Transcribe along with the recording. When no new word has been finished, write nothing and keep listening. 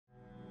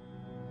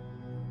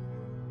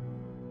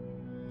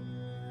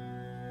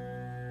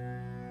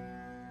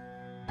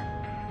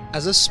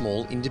As a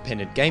small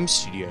independent game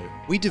studio,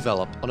 we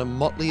develop on a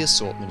motley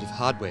assortment of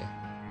hardware.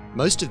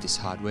 Most of this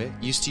hardware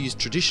used to use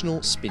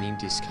traditional spinning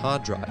disk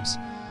hard drives.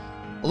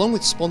 Along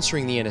with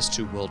sponsoring the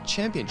NS2 World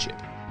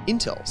Championship,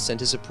 Intel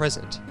sent us a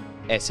present,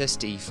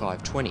 SSD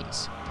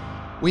 520s.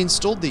 We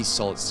installed these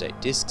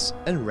solid-state disks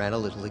and ran a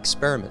little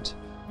experiment.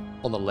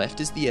 On the left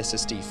is the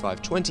SSD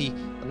 520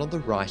 and on the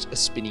right a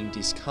spinning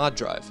disk hard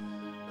drive.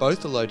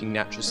 Both are loading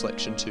Natural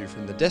Selection 2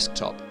 from the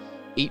desktop.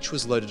 Each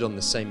was loaded on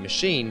the same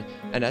machine,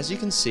 and as you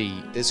can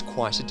see, there's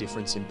quite a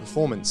difference in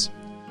performance.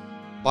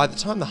 By the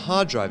time the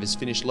hard drive is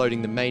finished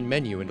loading the main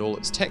menu and all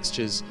its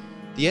textures,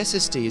 the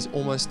SSD is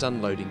almost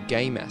done loading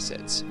game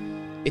assets.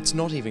 It's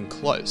not even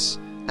close,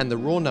 and the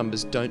raw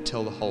numbers don't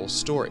tell the whole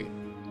story.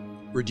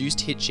 Reduced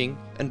hitching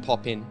and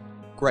pop-in,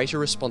 greater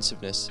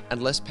responsiveness,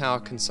 and less power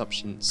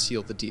consumption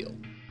seal the deal.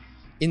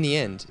 In the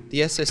end,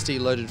 the SSD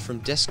loaded from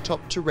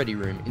desktop to ready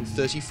room in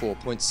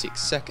 34.6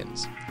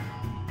 seconds.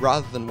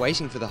 Rather than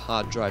waiting for the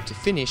hard drive to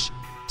finish,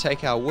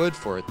 take our word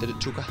for it that it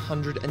took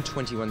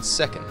 121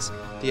 seconds.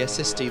 The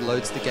SSD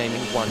loads the game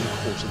in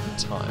 1/4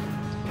 the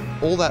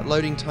time. All that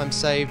loading time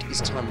saved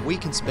is time we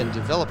can spend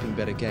developing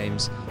better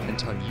games and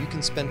time you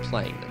can spend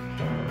playing them.